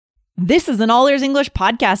This is an All Ears English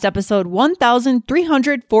podcast episode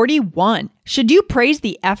 1341. Should you praise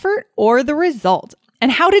the effort or the result?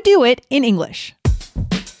 And how to do it in English.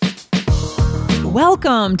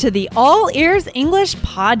 Welcome to the All Ears English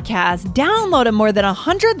podcast, downloaded more than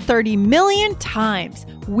 130 million times.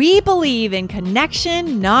 We believe in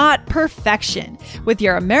connection, not perfection. With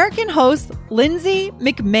your American hosts, Lindsay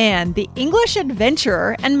McMahon, the English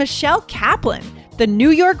adventurer, and Michelle Kaplan, the New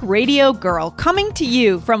York radio girl, coming to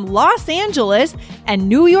you from Los Angeles and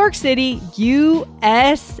New York City,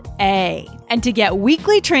 USA. And to get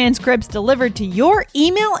weekly transcripts delivered to your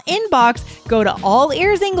email inbox, go to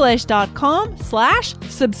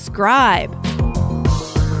allearsenglish.com/subscribe.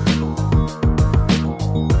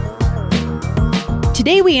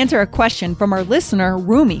 Today we answer a question from our listener,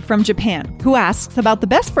 Rumi from Japan, who asks about the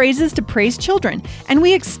best phrases to praise children. And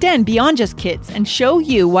we extend beyond just kids and show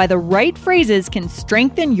you why the right phrases can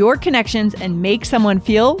strengthen your connections and make someone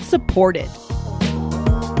feel supported.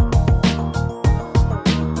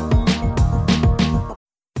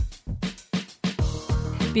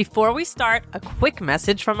 Before we start, a quick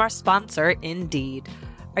message from our sponsor, Indeed.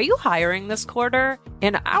 Are you hiring this quarter?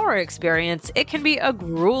 In our experience, it can be a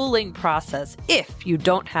grueling process if you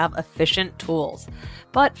don't have efficient tools.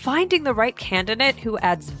 But finding the right candidate who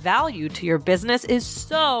adds value to your business is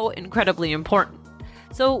so incredibly important.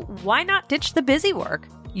 So why not ditch the busy work?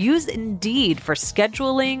 Use Indeed for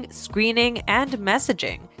scheduling, screening, and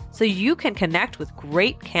messaging so you can connect with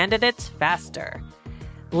great candidates faster.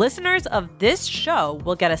 Listeners of this show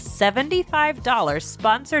will get a $75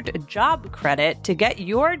 sponsored job credit to get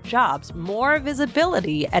your jobs more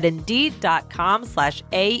visibility at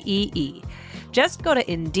Indeed.com/AEE. Just go to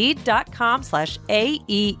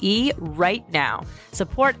Indeed.com/AEE right now.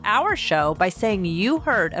 Support our show by saying you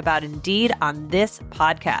heard about Indeed on this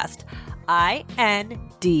podcast.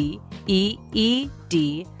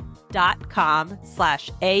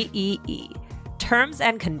 INDEED.com/AEE. Terms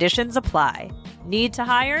and conditions apply. Need to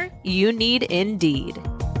hire? You need Indeed.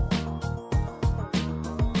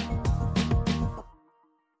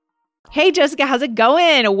 Hey, Jessica, how's it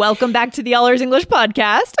going? Welcome back to the All Ears English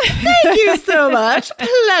podcast. Thank you so much.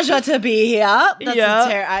 Pleasure to be here.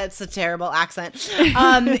 It's a terrible accent.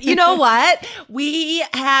 You know what?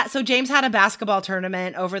 So James had a basketball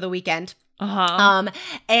tournament over the weekend. And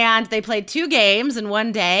they played 2 games in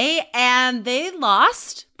one day, and they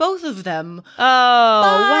lost both of them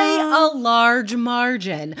by a large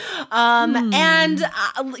margin. And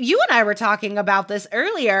you and I were talking about this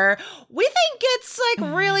earlier. We think it's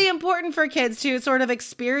like really important for kids to sort of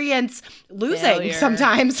experience losing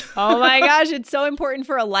sometimes. Oh my gosh, it's so important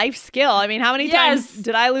for a life skill. I mean, how many times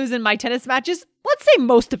did I lose in my tennis matches? Let's say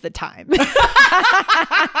most of the time. Whenever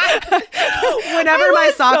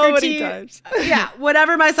my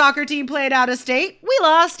soccer team played out of state, we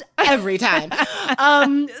lost every time. But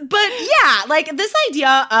yeah, like this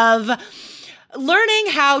idea of learning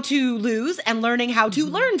how to lose and learning how to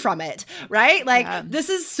learn from it, right? Like this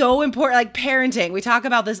is so important. Like parenting, we talk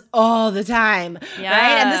about this all the time, right?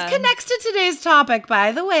 And this connects to today's topic,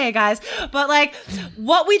 by the way, guys. But like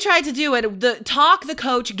what we tried to do and the talk the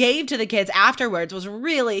coach gave to the kids afterwards was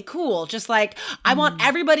really cool. Just like, I want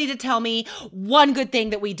everybody to tell me one good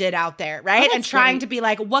thing that we did out there, right? And trying to be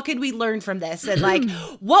like, what could we learn from this? And like,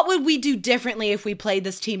 what would we do differently if we played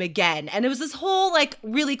this team again? And it was this whole like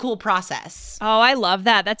really cool process. Oh, I love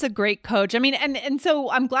that. That's a great coach. I mean, and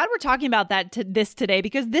so I'm glad we're talking about this today,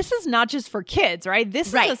 because this is not just for kids, right? This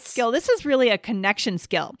is a skill. This is really a connection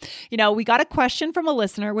skill. You know, we got a question from a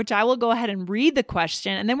listener, which I will go ahead and read the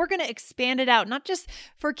question, and then we're going to expand it out, not just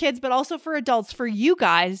for kids, but also for adults, for you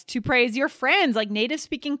guys to praise your friends, like native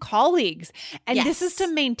speaking colleagues. And this is to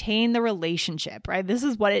maintain the relationship, right? This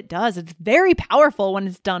is what it does. It's very powerful when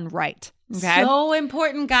it's done right. Okay. So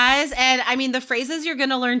important, guys. And I mean, the phrases you're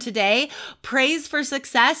going to learn today: praise for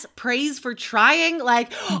success, praise for trying,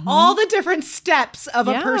 like all the different steps of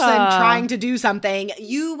a person trying to do something.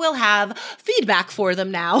 You will have feedback for them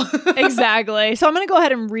now. Exactly. So I'm going to go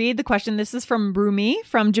ahead and read the question. This is from Rumi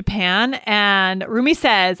from Japan. And Rumi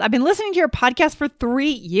says, I've been listening to your podcast for 3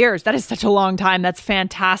 years. That is such a long time. That's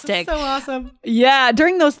fantastic. That's so awesome. Yeah.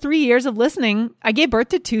 During those 3 years of listening, I gave birth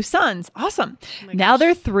to 2 sons. Awesome. Now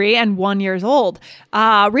they're 3 and 1 years old.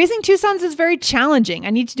 Raising two sons is very challenging. I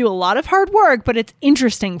need to do a lot of hard work, but it's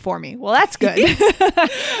interesting for me. Well, that's good.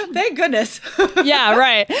 Thank goodness. Yeah,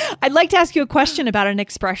 right. I'd like to ask you a question about an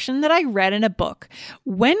expression that I read in a book.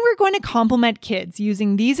 When we're going to compliment kids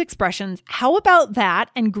using these expressions, how about that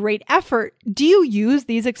and great effort? Do you use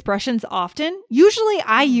these expressions often? Usually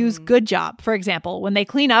I use good job, for example, when they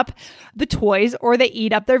clean up the toys or they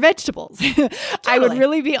eat up their vegetables. I would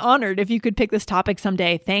really be honored if you could pick this topic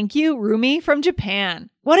someday. Thank you, Rumi from Japan.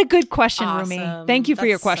 What a good question, Awesome. Rumi. Thank you for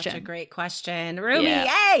your question. Such a great question. Rumi,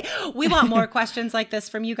 yay! We want more questions like this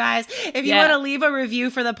from you guys. If you want to leave a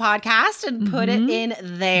review for the podcast and put it in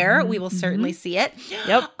there, we will certainly see it.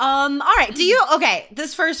 Yep. All right.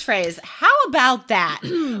 This first phrase, how about that? Do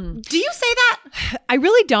you say that? I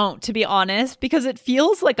really don't, to be honest, because it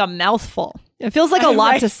feels like a mouthful. It feels like a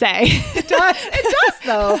lot to say. It does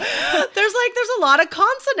though. There's a lot of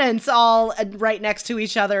consonants all right next to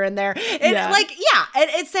each other in there.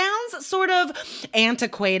 It sounds sort of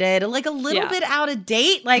antiquated, like a little bit out of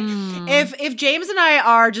date. Like if James and I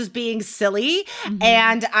are just being silly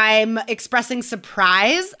and I'm expressing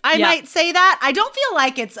surprise, I might say that. I don't feel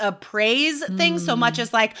like it's a praise thing so much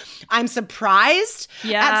as like I'm surprised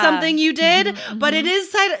at something you did, but it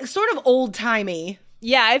is sort of old timey.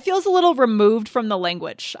 Yeah, it feels a little removed from the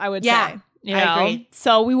language, I would say. I agree.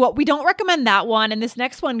 So we don't recommend that one. And this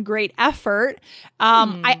next one, great effort.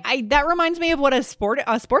 That reminds me of what a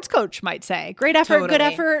sports coach might say. Great effort, good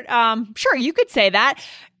effort. Sure, you could say that.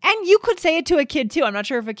 And you could say it to a kid too. I'm not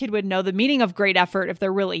sure if a kid would know the meaning of great effort if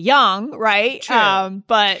they're really young, right? True.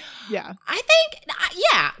 But yeah. I think,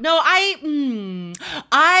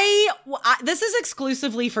 this is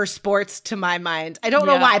exclusively for sports to my mind. I don't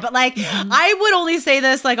know why, but like I would only say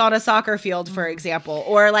this like on a soccer field, for example,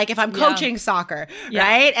 or like if I'm coaching soccer,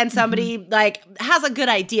 right? And somebody like has a good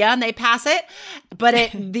idea and they pass it,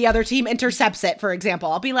 but the other team intercepts it, for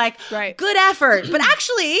example. I'll be like, good effort. But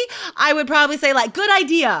actually, I would probably say like, good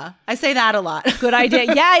idea. I say that a lot. Good idea.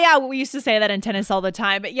 Yeah. We used to say that in tennis all the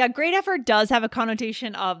time. But yeah, great effort does have a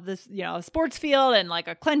connotation of this, a sports field and like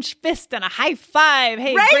a clenched fist and a high five.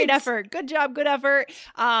 Hey, great effort. Good job. Good effort.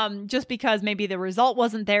 Just because maybe the result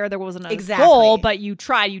wasn't there wasn't a goal, but you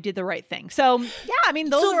tried, you did the right thing. So yeah, I mean,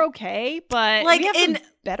 those are okay, but like we have some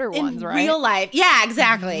better ones, right? In real life. Yeah,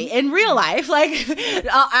 exactly. In real life, like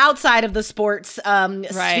outside of the sports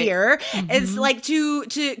sphere, it's like to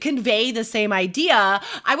convey the same idea.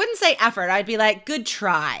 I wouldn't say effort. I'd be like, good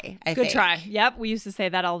try. Good try. Yep. We used to say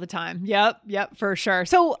that all the time. Yep, for sure.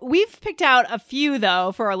 So we've picked out a few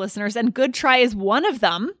though for our listeners, and good try is one of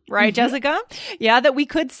them, right, Jessica? Yeah, that we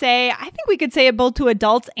could say, I think we could say it both to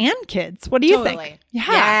adults and kids. What do you think?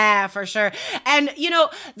 Yeah, for sure. And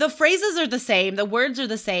the phrases are the same. The words are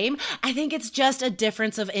the same. I think it's just a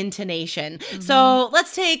difference of intonation. So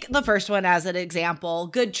let's take the first one as an example.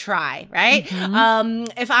 Good try, right?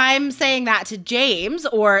 If I'm saying that to James,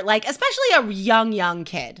 or like especially a young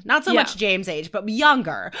kid, not so much James' age, but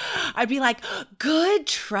younger, I'd be like, good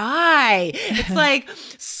try. It's like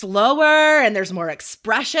slower and there's more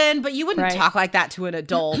expression, but you wouldn't talk like that to an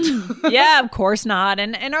adult. Yeah, of course not.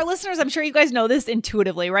 And our listeners, I'm sure you guys know this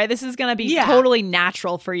intuitively, right? This is going to be totally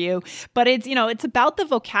natural for you, but it's, it's about the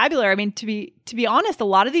vocabulary. I mean, to be honest, a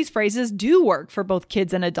lot of these phrases do work for both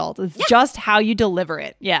kids and adults. It's just how you deliver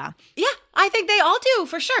it. Yeah. Yeah. I think they all do,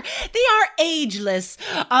 for sure. They are ageless.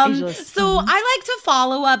 So I like to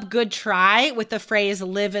follow up good try with the phrase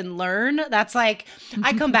live and learn. That's like,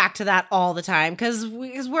 I come back to that all the time because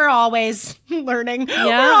we're always learning. Yeah.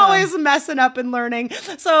 We're always messing up and learning.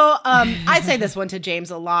 So I say this one to James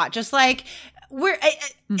a lot, just like,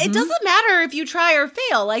 it doesn't matter if you try or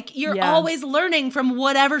fail. Like you're always learning from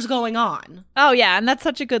whatever's going on. Oh yeah. And that's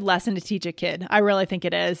such a good lesson to teach a kid. I really think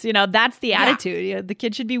it is. That's the attitude. The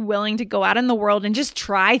kid should be willing to go out in the world and just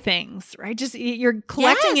try things, right? Just you're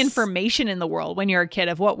collecting information in the world when you're a kid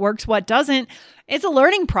of what works, what doesn't. It's a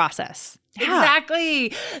learning process. Yeah.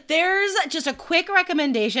 Exactly. There's just a quick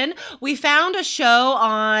recommendation. We found a show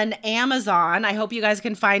on Amazon. I hope you guys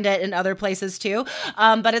can find it in other places too.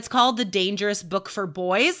 But it's called The Dangerous Book for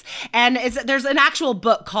Boys. And there's an actual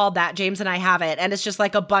book called that. James and I have it. And it's just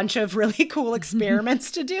like a bunch of really cool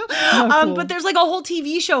experiments to do. Cool. But there's like a whole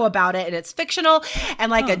TV show about it, and it's fictional. And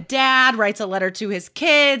like a dad writes a letter to his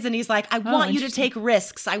kids and he's like, I want you to take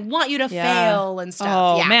risks. I want you to fail and stuff.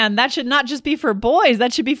 Oh man, that should not just be for boys.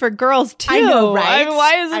 That should be for girls too. I know, right? I mean,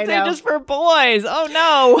 why is it just for boys? Oh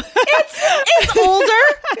no. It's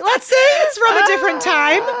older. Let's say it's from a different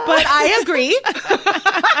time, but I agree.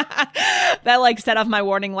 That like set off my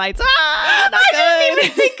warning lights. I didn't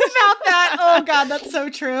even think about that. Oh God, that's so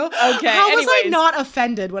true. Okay. How was I not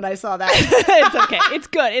offended when I saw that? It's okay. It's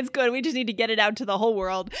good. It's good. We just need to get it out to the whole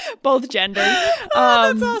world, both genders.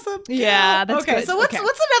 That's awesome. Yeah, that's okay. good. So what's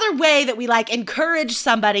another way that we like encourage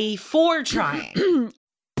somebody for trying?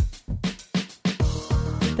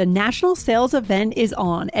 The national sales event is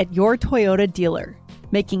on at your Toyota dealer,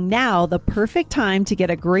 making now the perfect time to get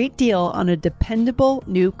a great deal on a dependable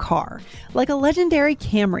new car, like a legendary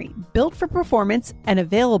Camry, built for performance and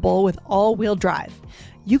available with all-wheel drive.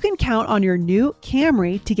 You can count on your new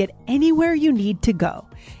Camry to get anywhere you need to go.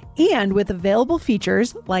 And with available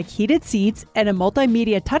features like heated seats and a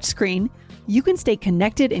multimedia touchscreen, you can stay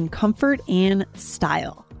connected in comfort and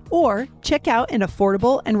style. Or check out an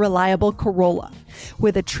affordable and reliable Corolla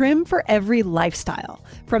with a trim for every lifestyle.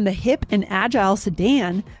 From the hip and agile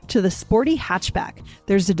sedan to the sporty hatchback,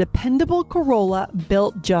 there's a dependable Corolla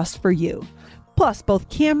built just for you. Plus, both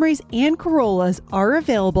Camrys and Corollas are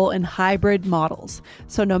available in hybrid models.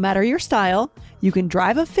 So no matter your style, you can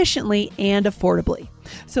drive efficiently and affordably.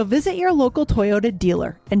 So visit your local Toyota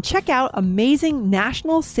dealer and check out amazing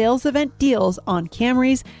national sales event deals on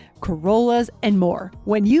Camrys, Corollas, and more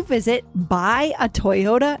when you visit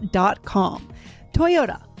buyatoyota.com.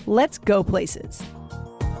 Toyota, let's go places.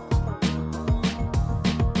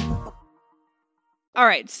 All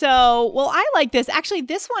right. So, well, I like this. Actually,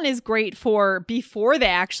 this one is great for before they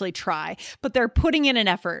actually try, but they're putting in an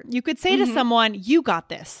effort. You could say to someone, you got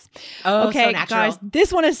this. Oh, okay, so natural. guys,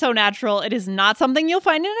 this one is so natural. It is not something you'll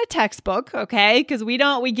find in a textbook. Okay. Because we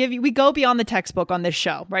go beyond the textbook on this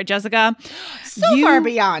show. Right, Jessica? Far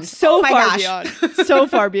beyond. So my far gosh. beyond. So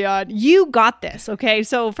far beyond. You got this. Okay.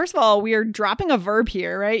 So first of all, we are dropping a verb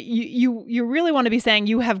here, right? You really want to be saying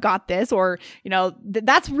you have got this, or,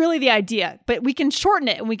 that's really the idea, but we can shorten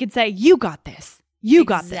it and we could say, you got this. You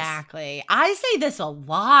got this. Exactly. I say this a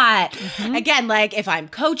lot. Again, like if I'm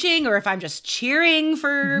coaching or if I'm just cheering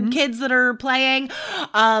for kids that are playing.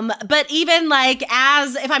 But even like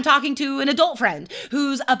if I'm talking to an adult friend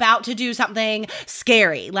who's about to do something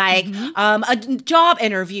scary, like a job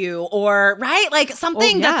interview or like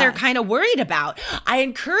something that they're kind of worried about, I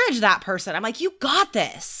encourage that person. I'm like, you got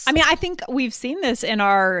this. I mean, I think we've seen this in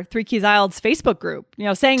our Three Keys IELTS Facebook group,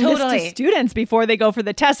 saying this to students before they go for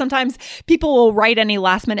the test. Sometimes people will write any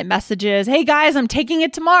last minute messages. Hey guys, I'm taking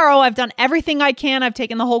it tomorrow. I've done everything I can. I've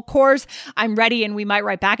taken the whole course. I'm ready. And we might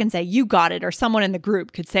write back and say, you got it. Or someone in the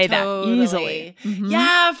group could say that easily.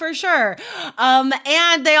 Yeah, for sure.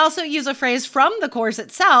 And they also use a phrase from the course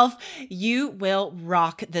itself. You will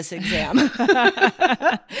rock this exam.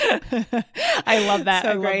 I love that.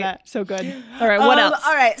 So great. Love that. So good. All right. What else?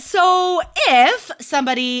 All right. So if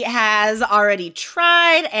somebody has already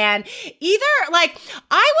tried and either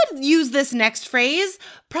I would use this next phrase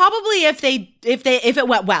probably if it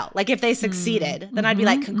went well, like if they succeeded, then I'd be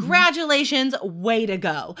like, congratulations, way to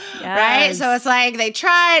go. Yes. Right. So it's like they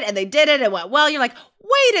tried and they did it. It went well. You're like,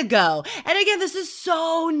 way to go. And again, this is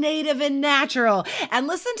so native and natural. And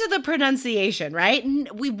listen to the pronunciation, right?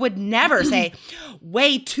 We would never say,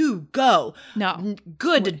 way to go. No.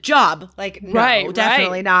 Good job. Like, no, right,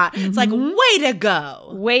 definitely not. It's like, way to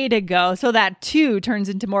go. Way to go. So that to turns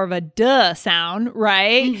into more of a duh sound,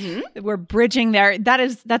 right? We're bridging there.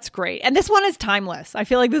 That's great. And this one is timeless. I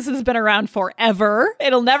feel like this has been around forever.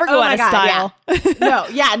 It'll never go out of style.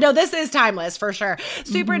 Yeah. No, this is timeless for sure.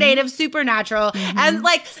 Super native, super natural. And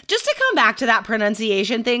just to come back to that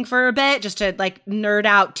pronunciation thing for a bit, just to nerd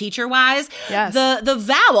out teacher wise, the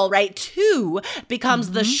vowel, right, to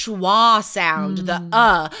becomes the schwa sound,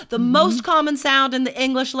 the most common sound in the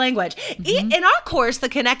English language. In our course, The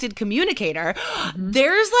Connected Communicator,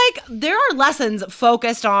 there are lessons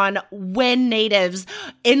focused on when natives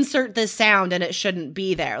insert this sound and it shouldn't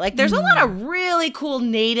be there. There's a lot of really cool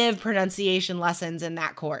native pronunciation lessons in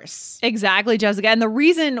that course. Exactly, Jessica. And the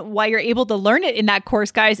reason why you're able to learn it in that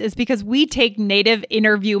course, guys, is because we take native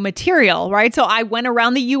interview material, right? So I went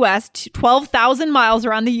around the U.S., 12,000 miles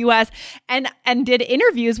around the U.S., and did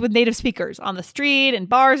interviews with native speakers on the street and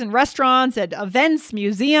bars and restaurants and events,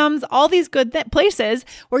 museums, all these good places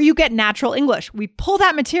where you get natural English. We pull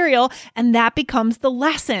that material and that becomes the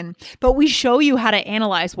lesson, but we show you how to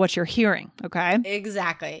analyze what you're hearing, okay?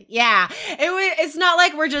 Exactly. Yeah. It's not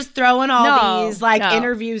like we're just throwing all these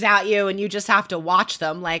interviews at you and you just have to watch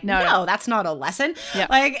them. No, that's not a lesson. Yeah.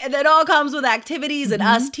 It all comes with activities and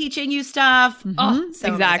us teaching you stuff. Oh, so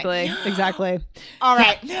exactly. amazing. Exactly. All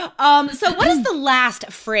right. So what is the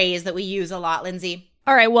last phrase that we use a lot, Lindsay?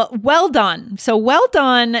 All right. Well done. So well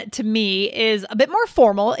done to me is a bit more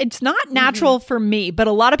formal. It's not natural for me, but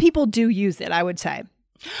a lot of people do use it, I would say.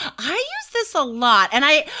 I use this a lot. And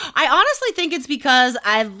I honestly think it's because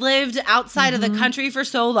I've lived outside of the country for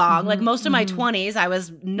so long. Like most of my 20s, I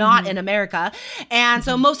was not in America. And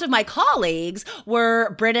so most of my colleagues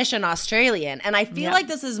were British and Australian. And I feel like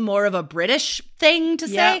this is more of a British thing to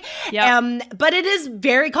say. But it is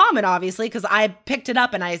very common, obviously, because I picked it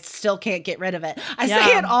up and I still can't get rid of it. I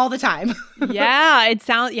say it all the time.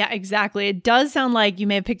 Exactly. It does sound like you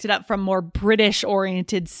may have picked it up from more British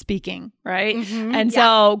oriented speaking, right? And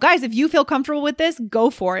so guys, if you feel comfortable with this, go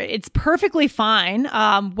for it. It's perfectly fine.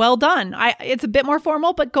 Well done. It's a bit more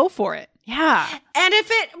formal, but go for it. Yeah. And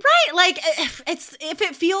if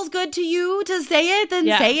it feels good to you to say it, then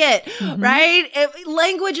say it, right?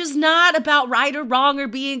 Language is not about right or wrong or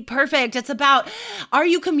being perfect. It's about, are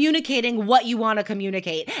you communicating what you want to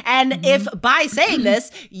communicate? And if by saying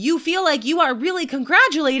this, you feel like you are really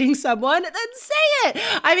congratulating someone, then say it.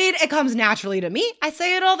 I mean, it comes naturally to me. I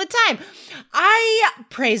say it all the time. I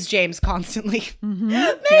praise James constantly.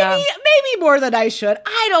 Maybe more than I should.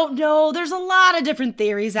 I don't know. There's a lot of different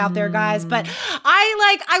theories out there, guys, but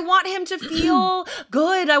I want him to feel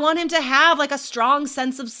good. I want him to have like a strong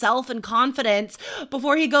sense of self and confidence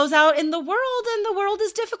before he goes out in the world, and the world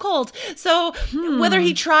is difficult. So whether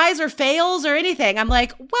he tries or fails or anything, I'm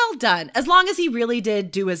like, well done. As long as he really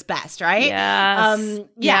did do his best, right? Yes.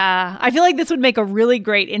 I feel like this would make a really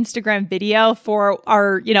great Instagram video for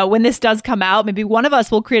our, when this does come out, maybe one of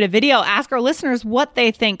us will create a video, ask our listeners what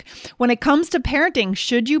they think. When it comes to parenting,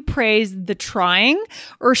 should you praise the trying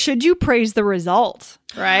or should you praise the result?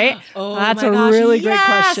 Right? That's a really great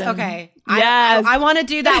question. Okay. Yes. I want to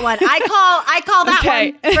do that one. I call that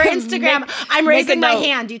one for Instagram. I'm raising my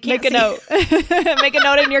hand. You can't make a note. Make a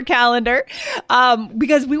note in your calendar,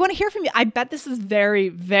 because we want to hear from you. I bet this is very,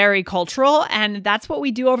 very cultural, and that's what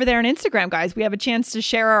we do over there on Instagram, guys. We have a chance to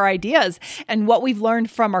share our ideas and what we've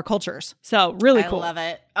learned from our cultures. So really cool. I love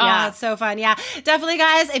it. Oh, it's so fun. Yeah, definitely,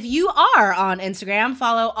 guys. If you are on Instagram,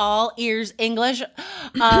 follow All Ears English.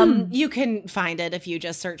 You can find it if you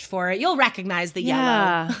just search for it. You'll recognize the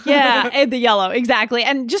yellow. And the yellow. Exactly.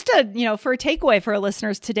 And just to, for a takeaway for our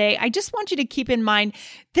listeners today, I just want you to keep in mind,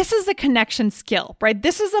 this is a connection skill, right?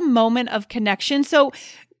 This is a moment of connection. So,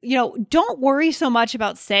 don't worry so much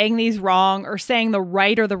about saying these wrong or saying the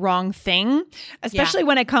right or the wrong thing, especially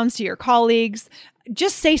when it comes to your colleagues.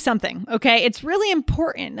 Just say something, okay? It's really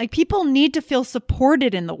important. Like, people need to feel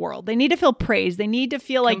supported in the world. They need to feel praised. They need to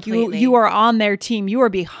feel like you are on their team. You are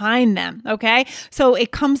behind them, okay? So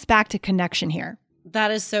it comes back to connection here.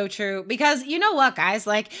 That is so true. Because you know what, guys?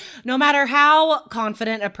 Like, no matter how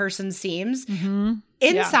confident a person seems,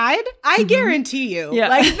 inside, I guarantee you,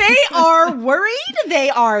 like, they are worried. They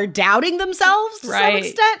are doubting themselves to some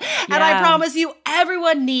extent. And I promise you,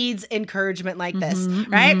 everyone needs encouragement like this,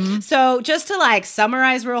 right? So just to like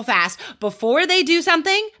summarize real fast, before they do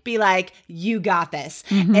something, be like, you got this.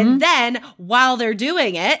 And then while they're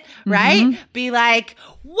doing it, right, be like,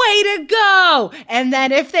 way to go. And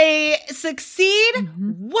then if they succeed,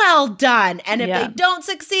 well done. And if they don't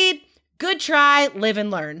succeed, good try, live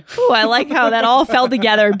and learn. Ooh, I like how that all fell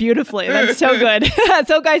together beautifully. That's so good.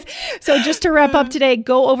 So guys, just to wrap up today,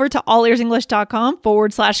 go over to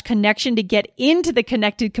allearsenglish.com/connection to get into the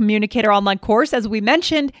Connected Communicator online course. As we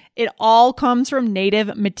mentioned, it all comes from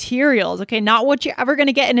native materials. Okay. Not what you're ever going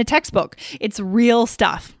to get in a textbook. It's real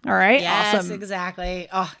stuff. All right. Yes, awesome. Exactly.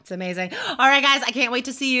 Oh, it's amazing. All right, guys. I can't wait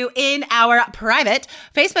to see you in our private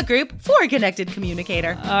Facebook group for Connected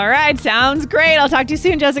Communicator. All right. Sounds great. I'll talk to you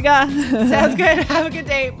soon, Jessica. Sounds good. Have a good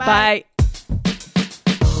day. Bye. Bye.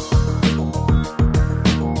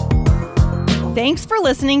 Thanks for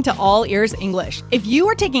listening to All Ears English. If you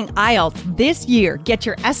are taking IELTS this year, get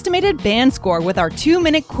your estimated band score with our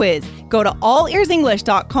 2-minute quiz. Go to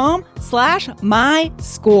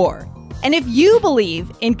allearsenglish.com/myscore. And if you believe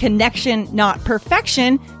in connection, not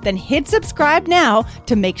perfection, then hit subscribe now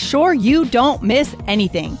to make sure you don't miss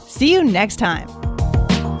anything. See you next time.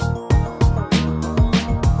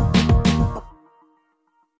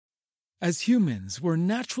 As humans, we're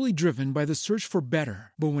naturally driven by the search for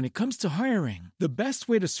better. But when it comes to hiring, the best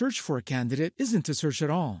way to search for a candidate isn't to search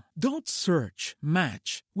at all. Don't search,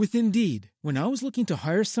 match with Indeed. When I was looking to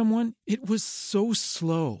hire someone, it was so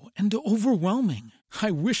slow and overwhelming.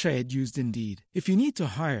 I wish I had used Indeed. If you need to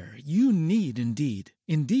hire, you need Indeed.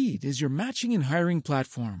 Indeed is your matching and hiring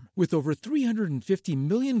platform with over 350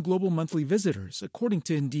 million global monthly visitors, according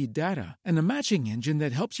to Indeed data, and a matching engine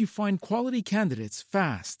that helps you find quality candidates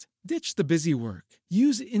fast. Ditch the busy work.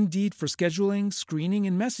 Use Indeed for scheduling, screening,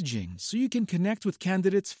 and messaging so you can connect with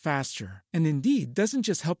candidates faster. And Indeed doesn't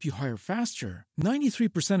just help you hire faster.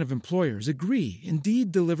 93% of employers agree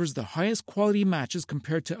Indeed delivers the highest quality matches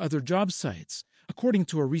compared to other job sites. according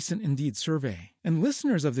to a recent Indeed survey. And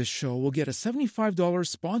listeners of this show will get a $75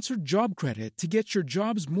 sponsored job credit to get your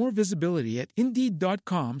jobs more visibility at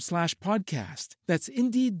Indeed.com/podcast. That's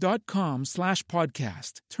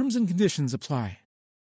Indeed.com/podcast. Terms and conditions apply.